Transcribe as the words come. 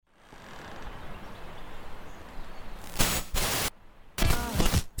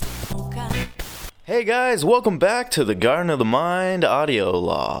Hey guys, welcome back to the Garden of the Mind audio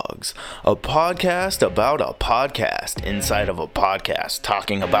logs, a podcast about a podcast inside of a podcast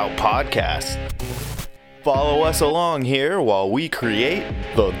talking about podcasts. Follow us along here while we create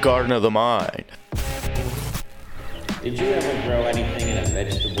the Garden of the Mind. Did you ever grow anything in a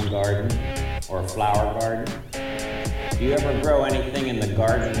vegetable garden or a flower garden? Do you ever grow anything in the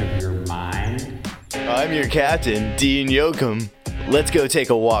garden of your mind? I'm your captain, Dean Yoakum. Let's go take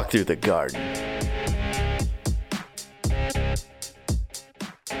a walk through the garden.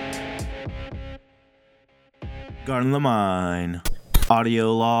 Garden of the Mind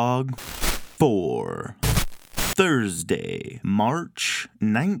audio log for Thursday, March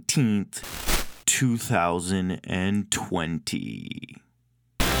 19th, 2020.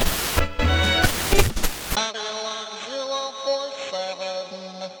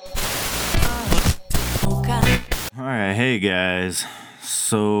 Alright, hey guys.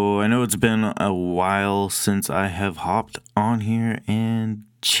 So I know it's been a while since I have hopped on here and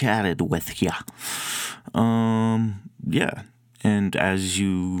chatted with ya. Yeah, and as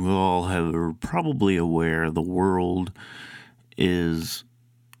you all are probably aware, the world is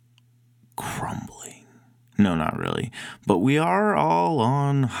crumbling. No, not really. But we are all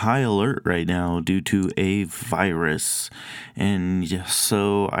on high alert right now due to a virus. And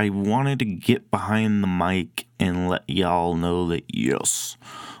so I wanted to get behind the mic and let y'all know that yes,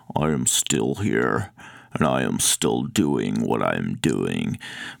 I am still here. And I am still doing what I'm doing.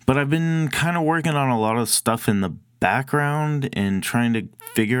 But I've been kind of working on a lot of stuff in the background and trying to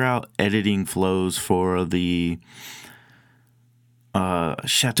figure out editing flows for the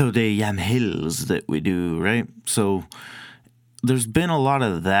Chateau de Yamhills that we do, right? So there's been a lot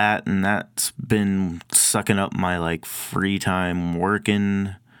of that, and that's been sucking up my free time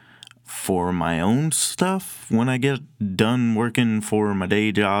working for my own stuff when I get done working for my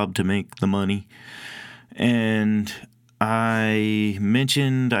day job to make the money. And I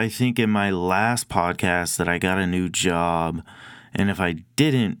mentioned, I think in my last podcast, that I got a new job. And if I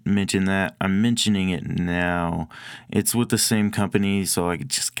didn't mention that, I'm mentioning it now. It's with the same company, so I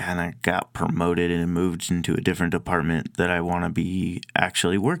just kind of got promoted and moved into a different department that I want to be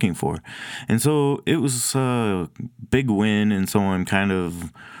actually working for. And so it was a big win, and so I'm kind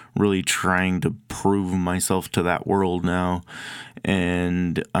of really trying to prove myself to that world now.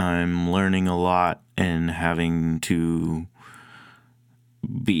 And I'm learning a lot and having to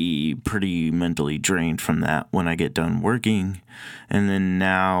be pretty mentally drained from that when I get done working. And then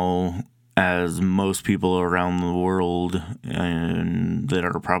now, as most people around the world and that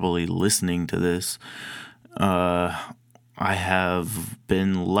are probably listening to this, I have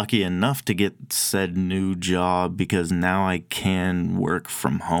been lucky enough to get said new job because now I can work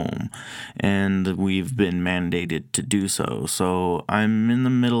from home, and we've been mandated to do so. So I'm in the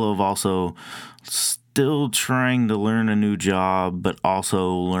middle of also still trying to learn a new job, but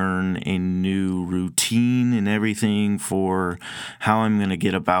also learn a new routine and everything for how I'm going to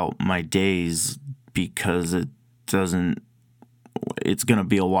get about my days, because it's going to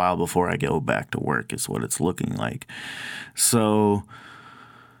be a while before I go back to work is what it's looking like. So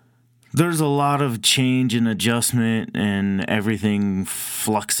there's a lot of change and adjustment and everything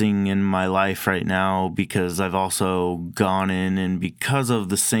fluxing in my life right now, because I've also gone in, and because of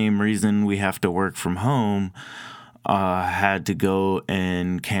the same reason we have to work from home, had to go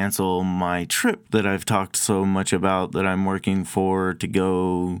and cancel my trip that I've talked so much about that I'm working for to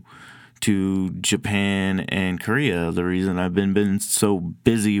go to Japan and Korea. The reason I've been so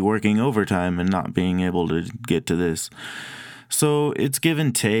busy working overtime and not being able to get to this. So it's give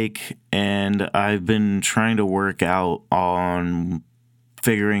and take, and I've been trying to work out on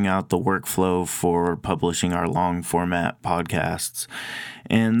figuring out the workflow for publishing our long format podcasts,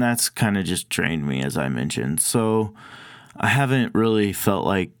 and that's kind of just drained me, as I mentioned. So I haven't really felt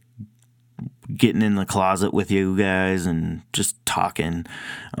like getting in the closet with you guys and just talking.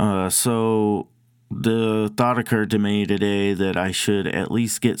 So the thought occurred to me today that I should at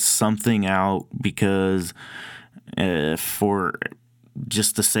least get something out, because for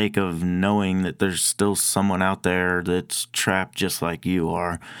just the sake of knowing that there's still someone out there that's trapped just like you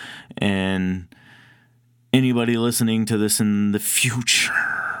are. And anybody listening to this in the future,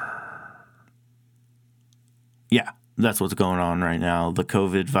 yeah, that's what's going on right now. The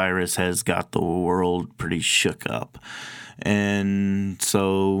COVID virus has got the world pretty shook up. And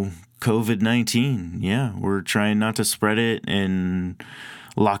so COVID-19, yeah, we're trying not to spread it and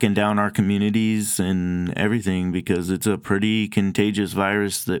locking down our communities and everything, because it's a pretty contagious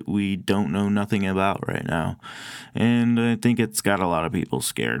virus that we don't know nothing about right now. And I think it's got a lot of people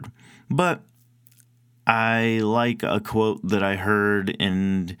scared. But I like a quote that I heard,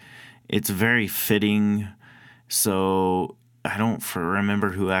 and it's very fitting. So I don't remember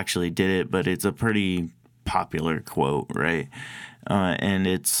who actually did it, but it's a pretty popular quote, right? And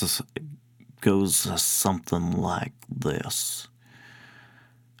it goes something like this.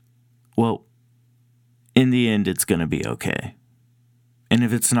 Well, in the end, it's going to be okay. And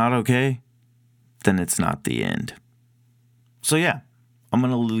if it's not okay, then it's not the end. So yeah, I'm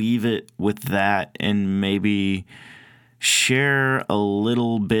going to leave it with that and maybe share a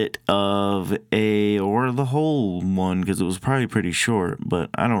little bit of or the whole one, because it was probably pretty short, but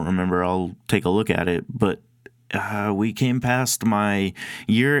I don't remember. I'll take a look at it. But we came past my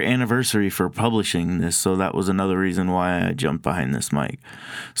year anniversary for publishing this, so that was another reason why I jumped behind this mic.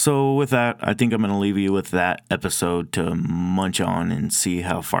 So with that, I think I'm going to leave you with that episode to munch on and see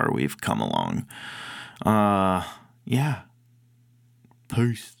how far we've come along. Yeah.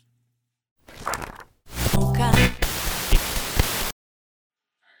 Peace. Okay.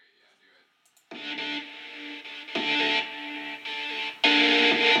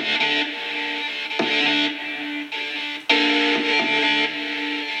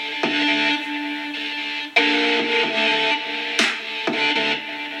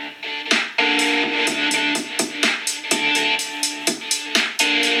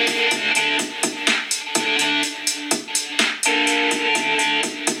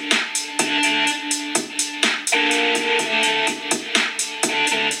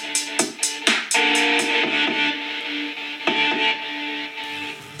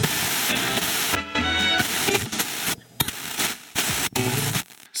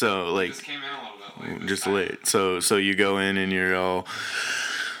 So like, Just came in a little bit late. Just late. So you go in and you're all,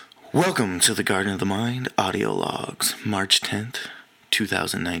 welcome to the Garden of the Mind audio logs, March 10th,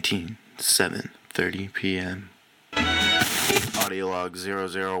 2019, 7:30 p.m. Audio log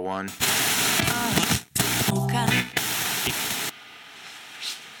 001. Okay.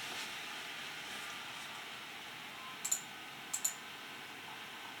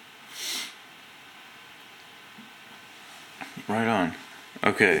 Right on.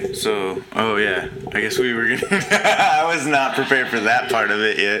 Okay, so, oh yeah, I guess we were gonna, I was not prepared for that part of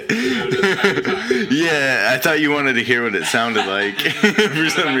it yet. Yeah, I thought you wanted to hear what it sounded like, for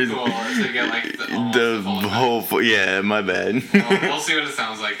some reason. Cool, so you get like The whole, yeah, my bad. We'll see what it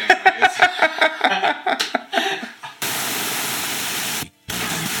sounds like anyways.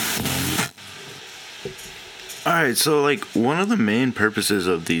 Alright, so like one of the main purposes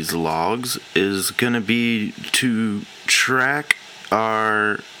of these logs is going to be to track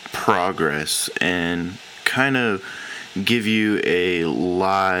our progress and kind of give you a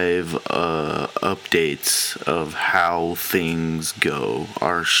live updates of how things go,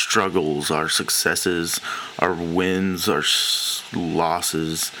 our struggles, our successes, our wins, our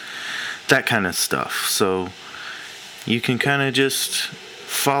losses, that kind of stuff. So you can kind of just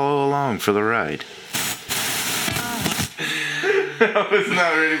follow along for the ride. I was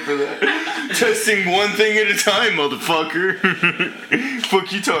not ready for that. Testing one thing at a time, motherfucker.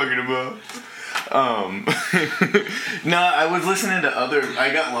 Fuck you talking about? No, I was listening to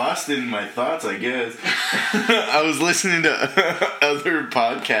I got lost in my thoughts, I guess. I was listening to other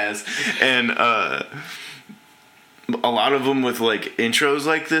podcasts, and a lot of them with like intros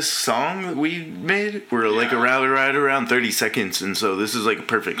like this song that we made were like right around 30 seconds, and so this is like a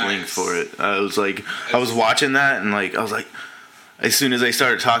perfect length for it. I was watching that, and like I was like, as soon as I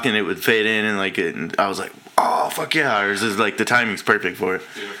started talking, it would fade in, and like and I was like, oh fuck yeah, ours is like the timing's perfect for it.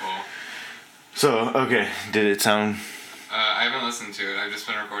 Beautiful. So okay, did it sound? I haven't listened to it. I've just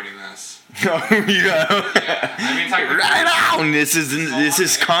been recording this. Oh, you got Yeah. I mean, right on. This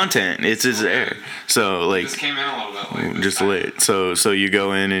is content. It's his air. So like, just came in a little bit late. just late. So you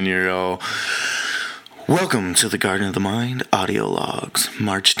go in and you're all, welcome to the Garden of the Mind audio logs,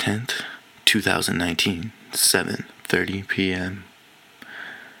 March 10th, 2019, 7:30 p.m.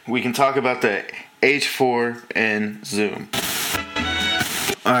 We can talk about the H4 and Zoom.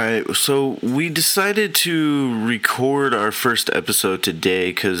 Alright, so we decided to record our first episode today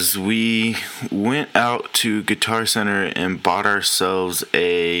because we went out to Guitar Center and bought ourselves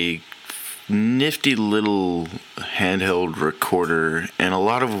a nifty little handheld recorder, and a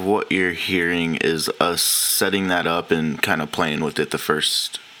lot of what you're hearing is us setting that up and kind of playing with it for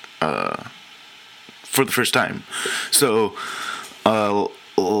the first time. So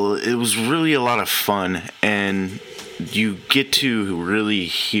it was really a lot of fun, and you get to really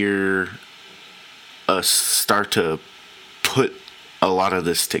hear us start to put a lot of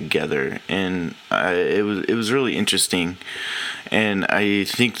this together, and it was really interesting, and I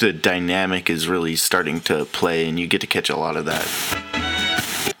think the dynamic is really starting to play, and you get to catch a lot of that.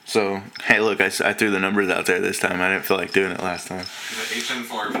 So hey, look, I threw the numbers out there this time. I didn't feel like doing it last time. The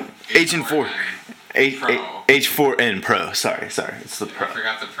HN4. H4. Pro. H4N Pro. Sorry. It's the Pro. I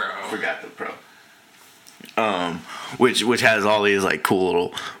forgot the Pro. Forgot the Pro. Which has all these like cool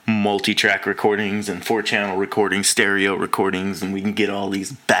little multi-track recordings and 4-channel recordings, stereo recordings, and we can get all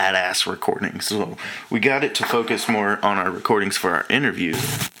these badass recordings. So we got it to focus more on our recordings for our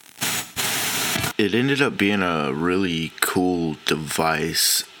interviews. It ended up being a really cool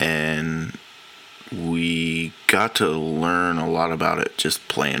device, and we got to learn a lot about it just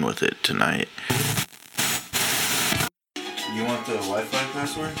playing with it tonight. You want the Wi-Fi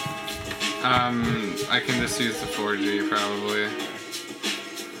password? I can just use the 4G probably.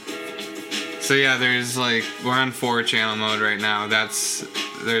 So yeah, there's like, we're on 4-channel mode right now.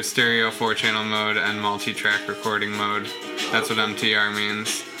 There's stereo 4-channel mode and multi-track recording mode. That's what MTR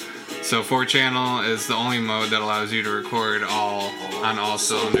means. So 4-channel is the only mode that allows you to record on all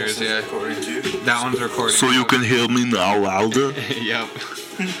cylinders. Yeah, Recording too? that one's recording. So you can hear me now louder? Yep.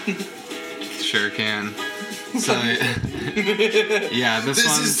 Sure can. So yeah, this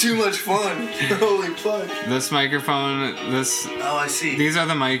one. is too much fun. Holy fuck. This microphone. Oh, I see. These are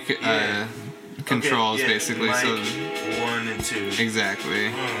the mic controls, Okay, yeah, basically. mic So 1 and 2.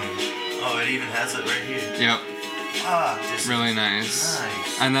 exactly. Oh, it even has it right here. Yep. This Really nice.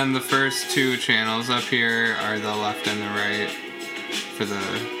 Nice. And then the first 2 channels up here are the left and the right for the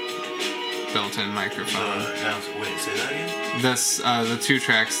built-in microphone. Wait, say that again? The 2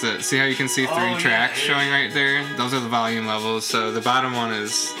 tracks that, see how you can see 3 tracks showing right there? Those are the volume levels. So the bottom one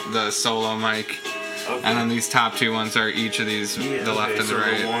is the solo mic. Okay. And then these top 2 ones are each of these, the left and the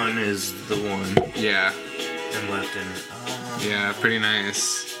right. The one is the one. Yeah. And left and Yeah, pretty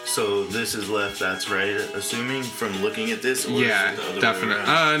nice. So this is left, that's right, assuming from looking at this? Or Yeah, is it the other way definitely.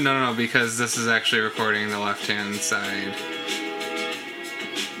 around? No, because this is actually recording the left-hand side.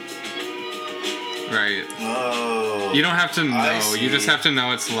 Right. Oh. You don't have to I know. You see. just have to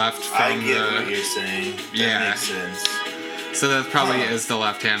know it's left from I get what you're saying. That Yeah. makes sense. So that probably is the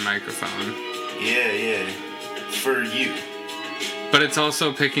left-hand microphone. Yeah. For you. But it's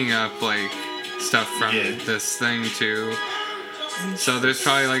also picking up like stuff from Yeah. this thing too. So there's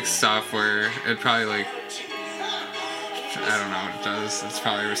probably like software. It probably like, I don't know what it does. It's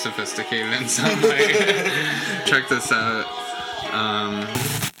probably sophisticated in some way. Check this out.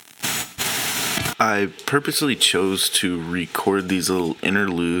 I purposely chose to record these little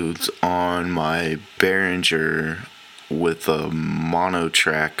interludes on my Behringer with a mono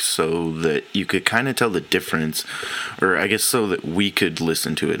track so that you could kind of tell the difference, or I guess so that we could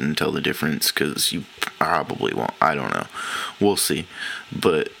listen to it and tell the difference, because you probably won't. I don't know. We'll see.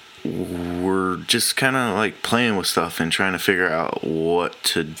 But we're just kind of like playing with stuff and trying to figure out what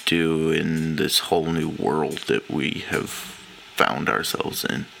to do in this whole new world that we have found ourselves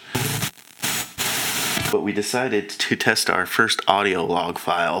in. But we decided to test our first audio log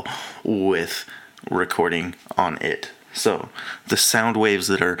file with recording on it. So the sound waves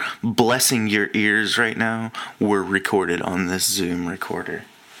that are blessing your ears right now were recorded on this Zoom recorder.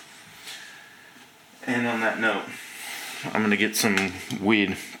 And on that note, I'm going to get some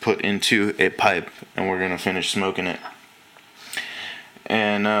weed put into a pipe and we're going to finish smoking it.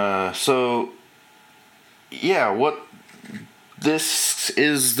 And what this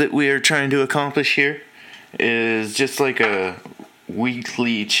is that we are trying to accomplish here is just like a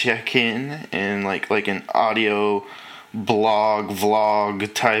weekly check-in and like an audio blog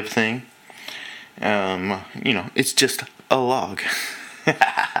vlog type thing. It's just a log.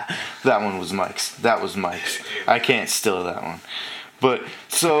 That one was Mike's. I can't steal that one. But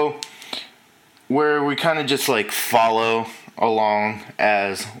so where we kind of just like follow along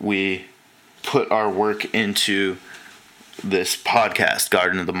as we put our work into this podcast,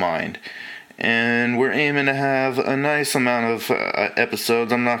 Garden of the Mind. And we're aiming to have a nice amount of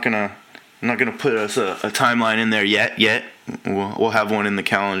episodes. I'm not gonna put us a timeline in there yet. We'll have one in the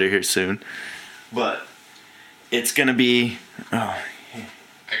calendar here soon. But it's gonna be. I got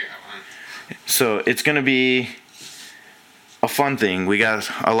one. So it's gonna be a fun thing. We got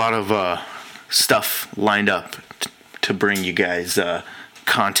a lot of stuff lined up to bring you guys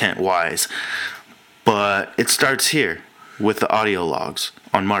content-wise. But it starts here with the audio logs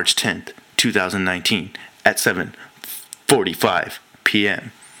on March 10th, 2019 at 7:45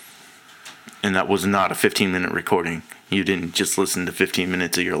 p.m. And that was not a 15-minute recording. You didn't just listen to 15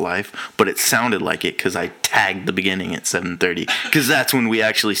 minutes of your life, but it sounded like it because I tagged the beginning at 7:30 because that's when we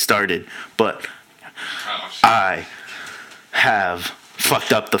actually started. But I have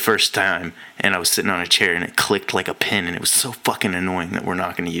fucked up the first time, and I was sitting on a chair and it clicked like a pin, and it was so fucking annoying that we're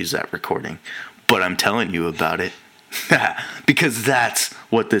not going to use that recording. But I'm telling you about it Because that's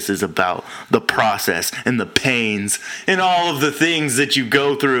what this is about. The process and the pains and all of the things that you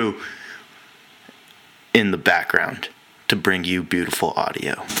go through in the background to bring you beautiful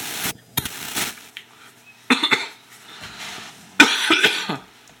audio.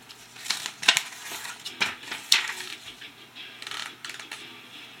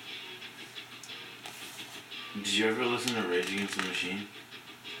 Did you ever listen to Rage Against the Machine?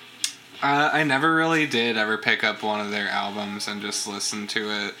 I never really did ever pick up one of their albums and just listen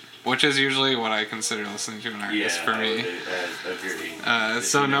to it, which is usually what I consider listening to an artist for me. I agree.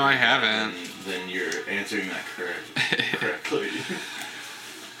 So no, I haven't. Then you're answering that correctly.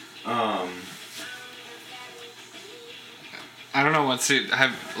 I don't know what's it.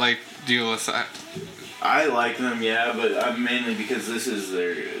 Do you listen? I like them, yeah, but mainly because this is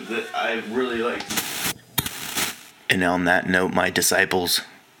I really like. And on that note, my disciples,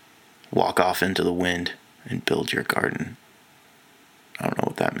 walk off into the wind and build your garden. I don't know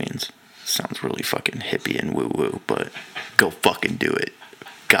what that means. Sounds really fucking hippie and woo-woo, but go fucking do it.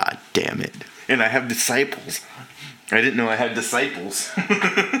 God damn it. And I have disciples. I didn't know I had disciples.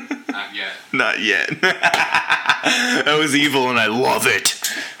 Not yet. Not yet. That was evil and I love it.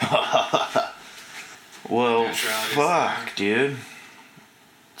 Well, fuck, dude.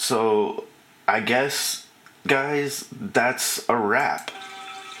 So, I guess, guys, that's a wrap.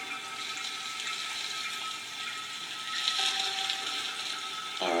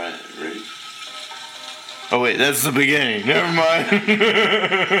 Alright, ready? Oh wait, that's the beginning. Never mind.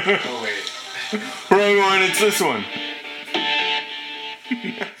 Oh wait. Wrong one, it's this one.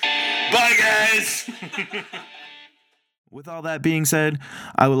 Bye, guys! With all that being said,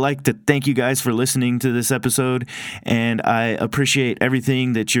 I would like to thank you guys for listening to this episode, and I appreciate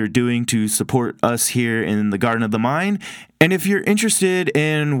everything that you're doing to support us here in the Garden of the Mind. And if you're interested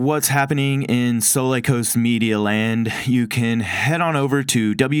in what's happening in Soleilcoast Media Land, you can head on over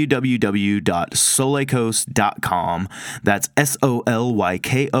to www.soleilcoast.com. That's SOLYKOS.com.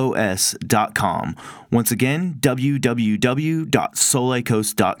 Once again,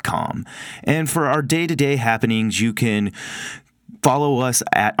 www.soleilcoast.com. And for our day-to-day happenings, you can follow us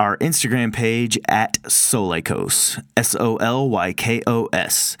at our Instagram page at Soleilcoast,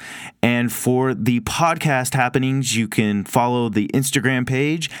 SOLYKOS. And for the podcast happenings, you can follow the Instagram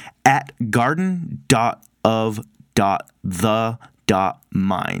page at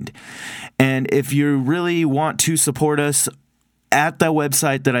garden.of.the.mind. And if you really want to support us, at the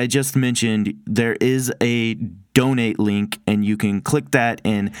website that I just mentioned, there is a donate link, and you can click that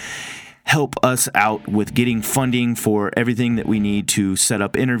and help us out with getting funding for everything that we need to set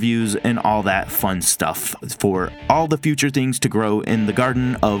up interviews and all that fun stuff for all the future things to grow in the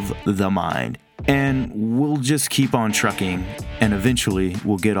Garden of the Mind. And we'll just keep on trucking, and eventually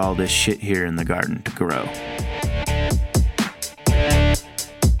we'll get all this shit here in the garden to grow.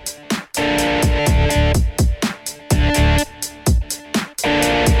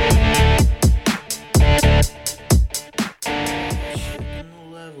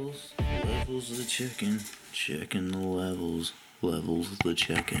 Checking the levels the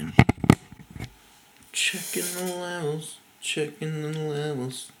checking. Checking the levels, checking the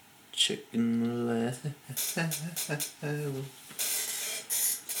levels, checking the levels.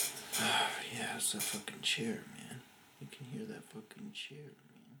 Oh, yeah, it's that fucking chair, man. You can hear that fucking chair,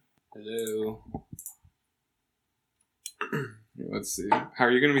 man. Hello. Let's see. How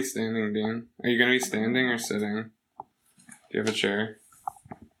are you going to be standing, Dean? Are you going to be standing or sitting? Do you have a chair?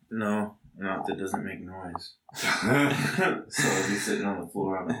 No, that doesn't make noise. So I'll be sitting on the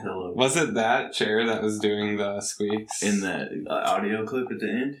floor on a pillow. Was it that chair that was doing the squeaks? In that audio clip at the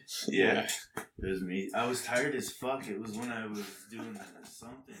end? Yeah. It was me. I was tired as fuck. It was when I was doing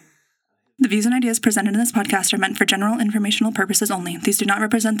something. The views and ideas presented in this podcast are meant for general informational purposes only. These do not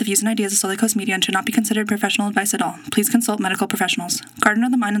represent the views and ideas of Soleilcoast Media and should not be considered professional advice at all. Please consult medical professionals. Garden of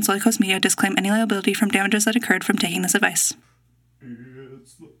the Mind and Soleilcoast Media disclaim any liability from damages that occurred from taking this advice.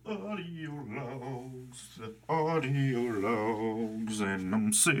 It's the audio logs, and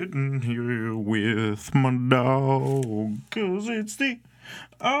I'm sitting here with my dog, 'cause it's the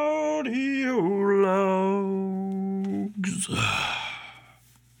audio logs.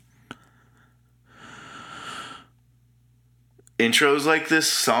 Intros like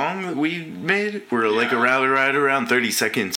this song that we made were like right around 30 seconds.